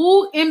 So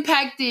who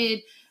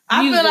impacted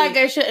I feel like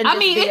it shouldn't. I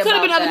mean, it could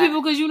have been other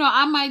people because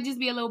I might just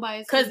be a little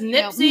biased. Because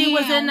Nipsey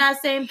was in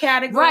that same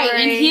category, right?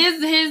 And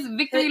his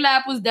victory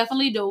lap was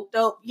definitely dope.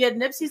 Yeah,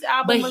 Nipsey's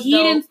album, but was he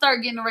dope didn't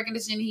start getting the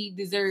recognition he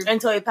deserved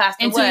until he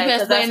passed away.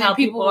 That's how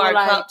people are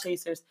like clout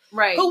chasers,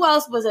 right? Who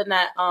else was in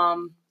that? I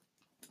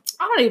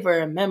don't even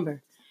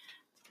remember,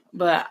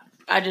 but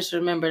I just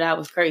remember that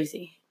was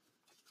crazy.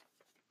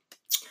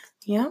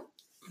 Yep,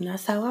 and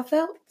that's how I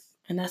felt,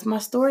 and that's my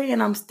story,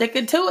 and I'm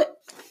sticking to it.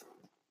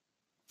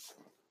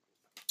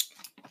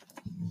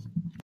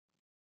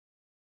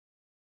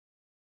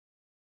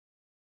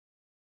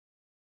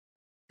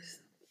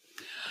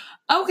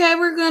 Okay,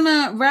 we're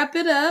gonna wrap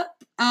it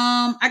up.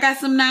 I got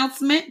some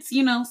announcements,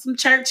 some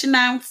church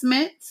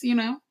announcements,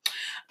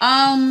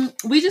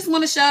 We just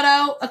want to shout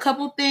out a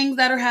couple things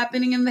that are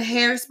happening in the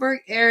Harrisburg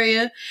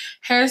area.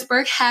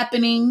 Harrisburg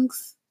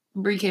Happenings.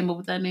 Bree came up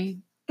with that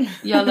name.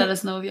 Y'all let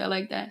us know if y'all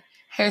like that.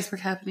 Harrisburg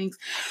Happenings.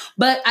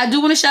 But I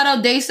do want to shout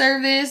out Day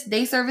Service.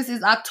 Day Service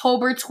is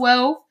October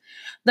 12th.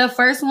 The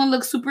first one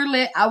looks super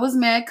lit. I was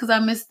mad because I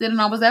missed it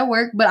and I was at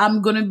work, but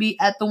I'm going to be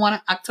at the one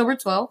on October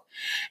 12th.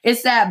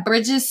 It's at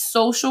Bridges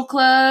Social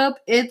Club.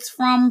 It's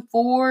from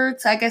 4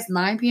 to, I guess,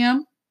 9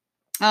 p.m.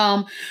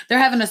 They're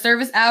having a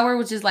service hour,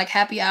 which is like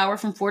happy hour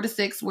from 4 to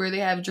 6, where they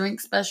have drink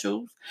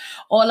specials.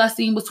 All I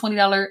seen was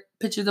 $20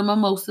 pictures of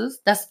mimosas.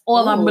 That's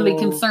all I'm really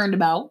concerned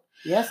about.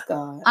 Yes,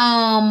 God.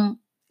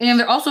 And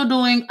they're also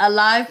doing a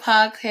live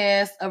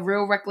podcast of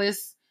Real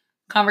Reckless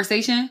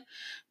Conversation.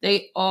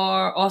 They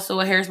are also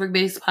a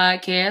Harrisburg-based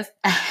podcast.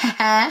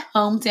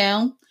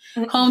 Hometown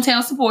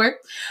support.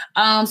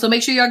 So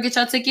make sure y'all get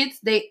y'all tickets.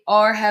 They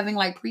are having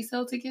like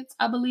pre-sale tickets,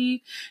 I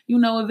believe.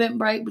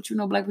 Eventbrite,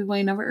 but Black people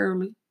ain't never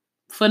early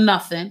for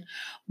nothing.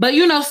 But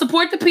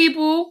support the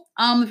people.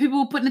 The people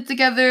who putting it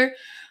together.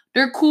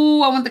 They're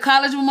cool. I went to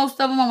college with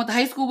most of them. I went to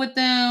high school with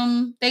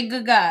them. They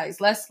good guys.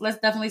 Let's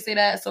definitely say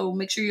that. So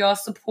make sure y'all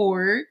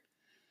support.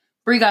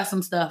 Bree got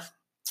some stuff.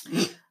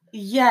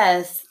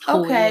 Yes.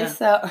 Cool, okay. yeah.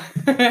 So,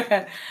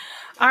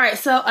 all right.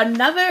 So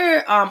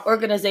another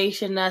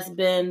organization that's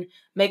been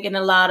making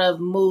a lot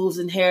of moves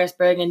in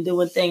Harrisburg and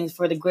doing things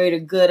for the greater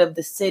good of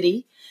the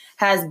city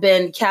has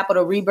been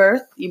Capital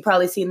Rebirth. You've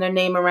probably seen their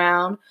name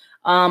around.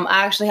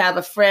 I actually have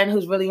a friend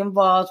who's really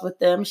involved with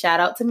them. Shout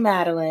out to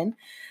Madeline.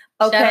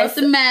 Okay, shout out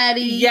to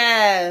Maddie.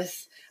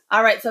 Yes.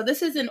 All right. So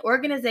this is an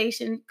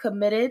organization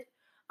committed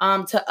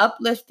to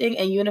uplifting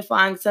and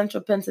unifying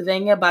Central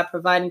Pennsylvania by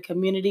providing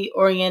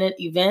community-oriented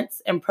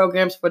events and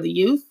programs for the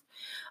youth.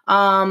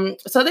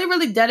 So they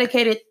really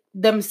dedicated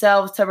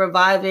themselves to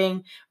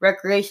reviving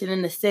recreation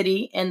in the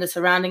city and the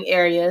surrounding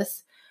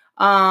areas.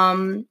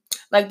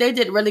 Like they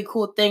did really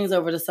cool things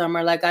over the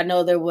summer. Like I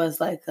know there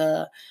was like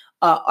a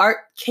art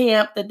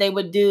camp that they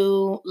would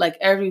do like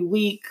every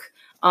week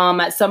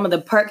at some of the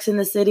parks in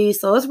the city.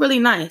 So it's really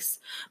nice.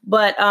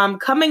 But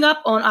coming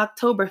up on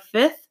October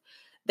 5th,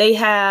 they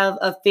have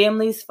a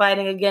Families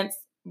Fighting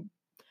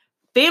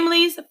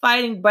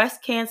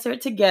Breast Cancer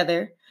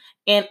Together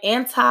and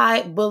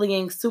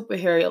Anti-Bullying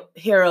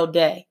Superhero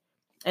Day.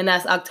 And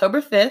that's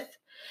October 5th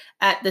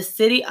at the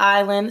City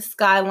Island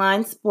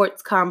Skyline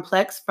Sports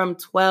Complex from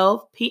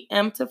 12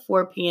 p.m. to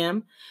 4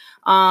 p.m.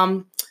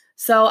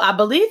 So I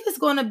believe it's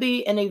going to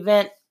be an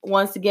event,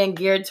 once again,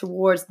 geared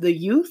towards the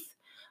youth.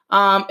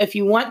 If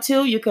you want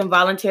to, you can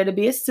volunteer to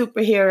be a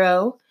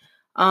superhero.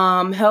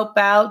 Help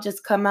out,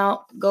 just come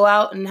out, go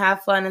out and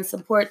have fun and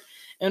support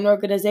an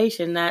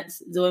organization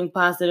that's doing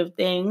positive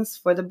things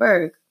for the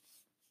burg.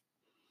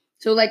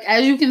 So like,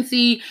 as you can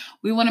see,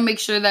 we want to make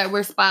sure that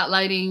we're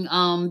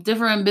spotlighting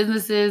different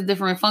businesses,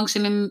 different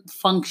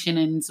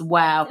functionings.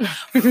 Wow.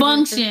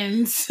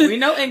 Functions. We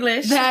know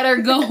English. That are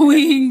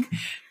going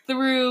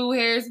through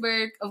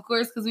Harrisburg, of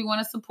course, because we want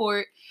to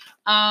support.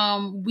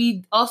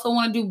 We also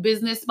want to do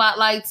business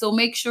spotlights. So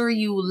make sure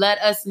you let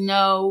us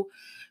know.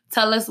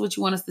 Tell us what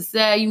you want us to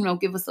say,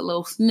 give us a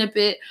little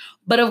snippet.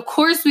 But of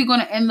course, we're going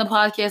to end the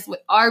podcast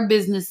with our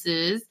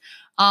businesses.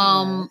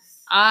 Yes.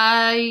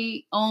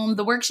 I own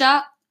the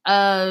workshop.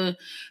 So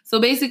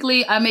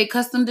basically, I make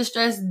custom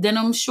distressed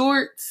denim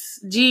shorts,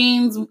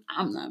 jeans.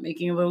 I'm not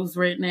making those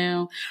right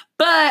now.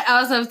 But I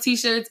also have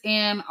t-shirts,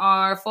 and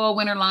our fall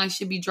winter line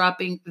should be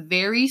dropping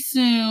very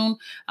soon.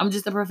 I'm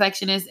just a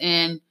perfectionist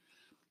and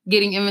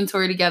getting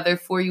inventory together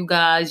for you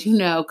guys,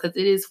 because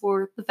it is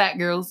for the fat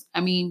girls.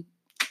 I mean,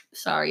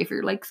 sorry if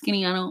you're like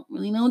skinny, I don't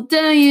really know what to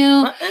tell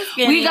you.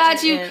 We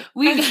got you.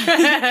 We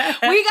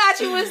got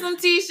you with some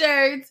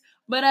t-shirts,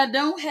 but I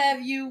don't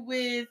have you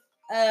with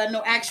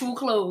no actual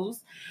clothes.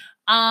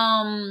 But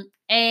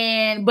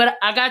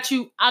I got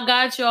you. I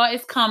got y'all.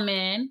 It's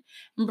coming.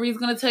 And Bree's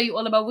gonna tell you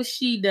all about what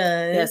she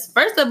does. Yes.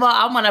 First of all,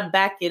 I want to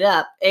back it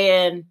up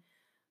and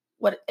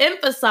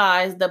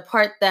emphasize the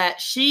part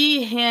that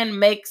she hand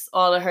makes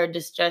all of her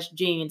distressed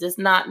jeans. It's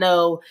not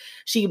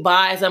she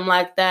buys them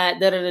like that.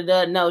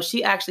 No,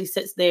 she actually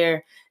sits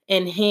there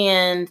and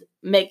hand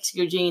makes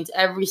your jeans.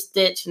 Every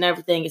stitch and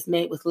everything is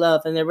made with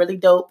love, and they're really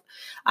dope.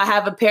 I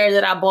have a pair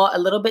that I bought a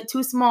little bit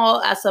too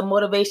small as some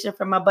motivation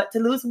for my butt to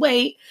lose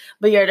weight,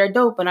 but yeah, they're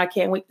dope, and I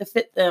can't wait to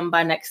fit them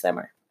by next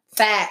summer.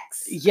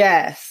 Facts.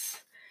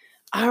 Yes.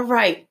 All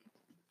right.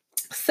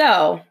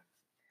 So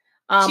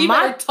she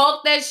better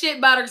talk that shit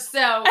about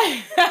herself.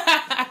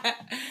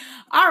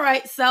 All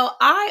right. So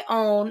I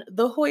own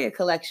the Hoya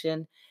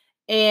collection.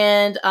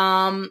 And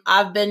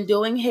I've been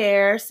doing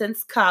hair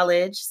since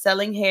college,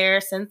 selling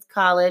hair since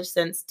college,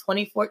 since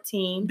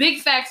 2014. Big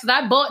facts.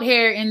 I bought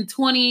hair in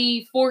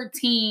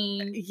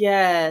 2014.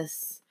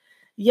 Yes.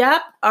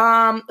 Yep.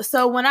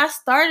 So when I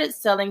started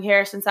selling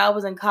hair since I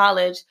was in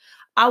college,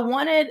 I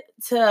wanted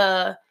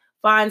to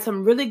find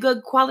some really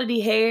good quality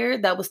hair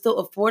that was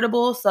still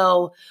affordable.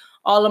 So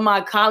all of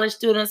my college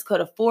students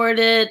could afford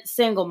it,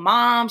 single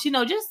moms,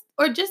 just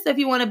or just if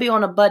you want to be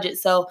on a budget.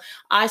 So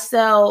I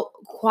sell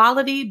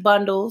quality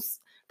bundles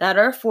that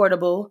are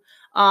affordable.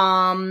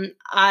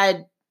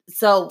 I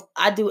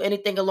do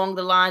anything along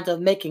the lines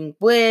of making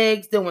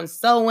wigs, doing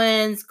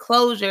sew-ins,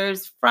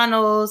 closures,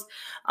 frontals.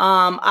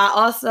 I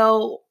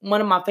also,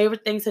 one of my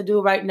favorite things to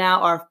do right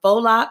now are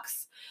faux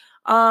locks.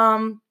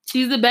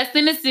 She's the best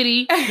in the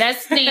city.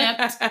 That's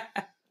stamped.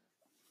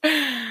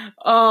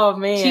 Oh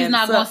man, she's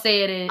not gonna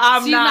say it.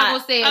 She's not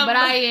gonna say it, but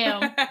I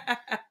am.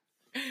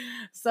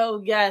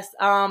 So yes,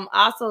 I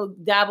also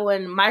dabble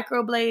in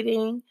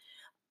microblading.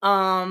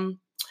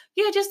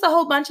 Just a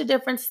whole bunch of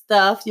different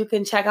stuff. You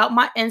can check out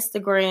my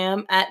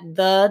Instagram at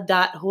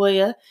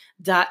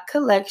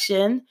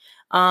the.hoya.collection.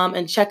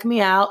 And check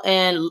me out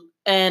and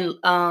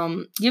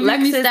give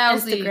Lex's me style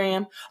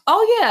Instagram.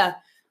 Oh yeah,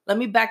 let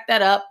me back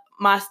that up.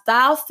 My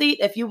style seat,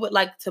 if you would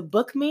like to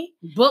book me,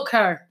 book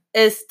her,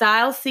 is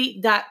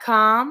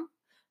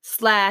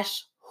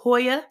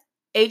styleseat.com/Hoya,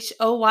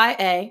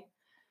 HOYA.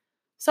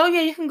 So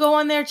yeah, you can go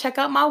on there, check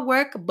out my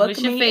work, book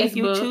me if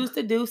you choose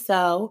to do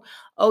so.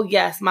 Oh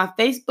yes, my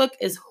Facebook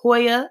is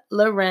Hoya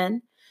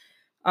Larene,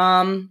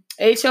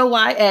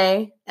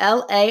 HOYALAREINE.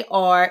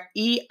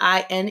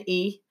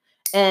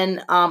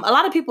 And a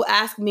lot of people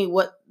ask me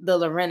what the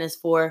Larene is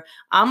for.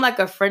 I'm like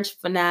a French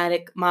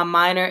fanatic. My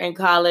minor in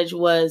college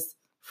was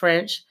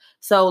French.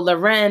 So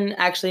Larene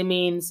actually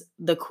means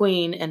the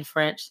queen in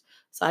French.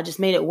 So I just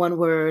made it one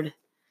word.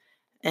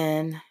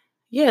 And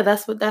yeah,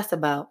 that's what that's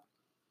about.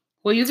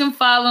 Well, you can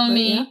follow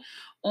me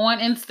on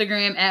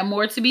Instagram at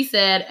More To Be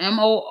Said,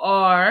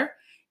 MORE,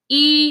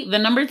 the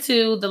number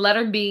 2, the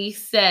letter B,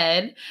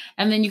 said.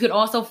 And then you could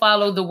also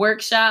follow the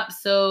workshop.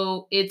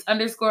 So it's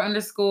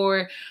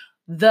 __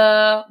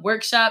 the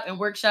workshop, and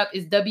workshop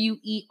is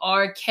WERKSHOP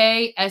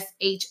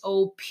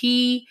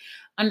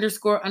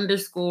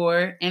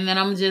 __. And then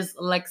I'm just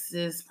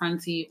Lexis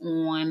Prunty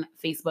on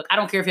Facebook. I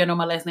don't care if y'all know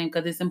my last name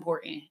because it's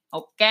important.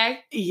 Okay?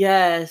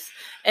 Yes.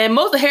 And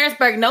most of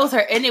Harrisburg knows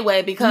her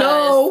anyway because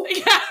no,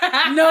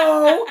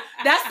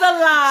 that's the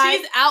lie.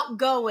 She's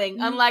outgoing,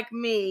 unlike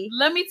me.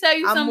 Let me tell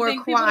you something. More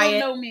People quiet. don't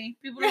know me.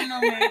 People don't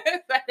know me.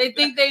 They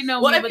think they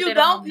know me. Well, if you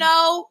don't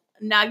know,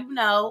 now you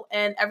know,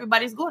 and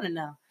everybody's going to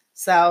know.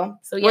 So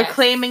we're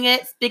claiming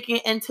it, speaking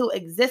it into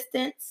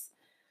existence.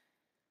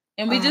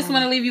 And we just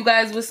want to leave you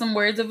guys with some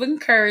words of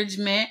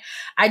encouragement.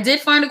 I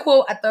did find a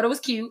quote. I thought it was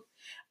cute.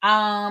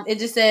 It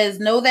just says,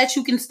 know that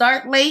you can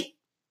start late,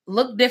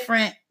 look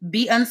different,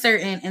 be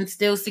uncertain, and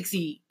still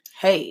succeed.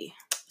 Hey.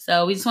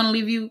 So we just want to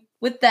leave you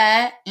with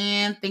that.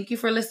 And thank you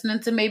for listening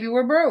to Maybe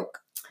We're Broke.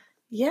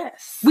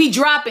 Yes. We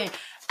dropping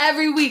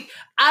every week.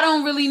 I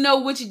don't really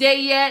know which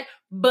day yet,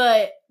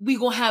 but we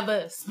going to have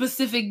a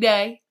specific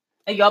day.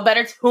 And y'all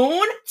better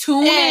tune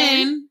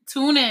in.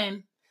 Tune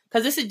in.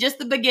 Because this is just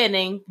the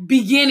beginning.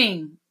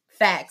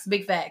 Facts.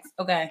 Big facts.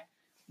 Okay.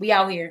 We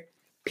out here.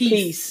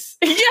 Peace.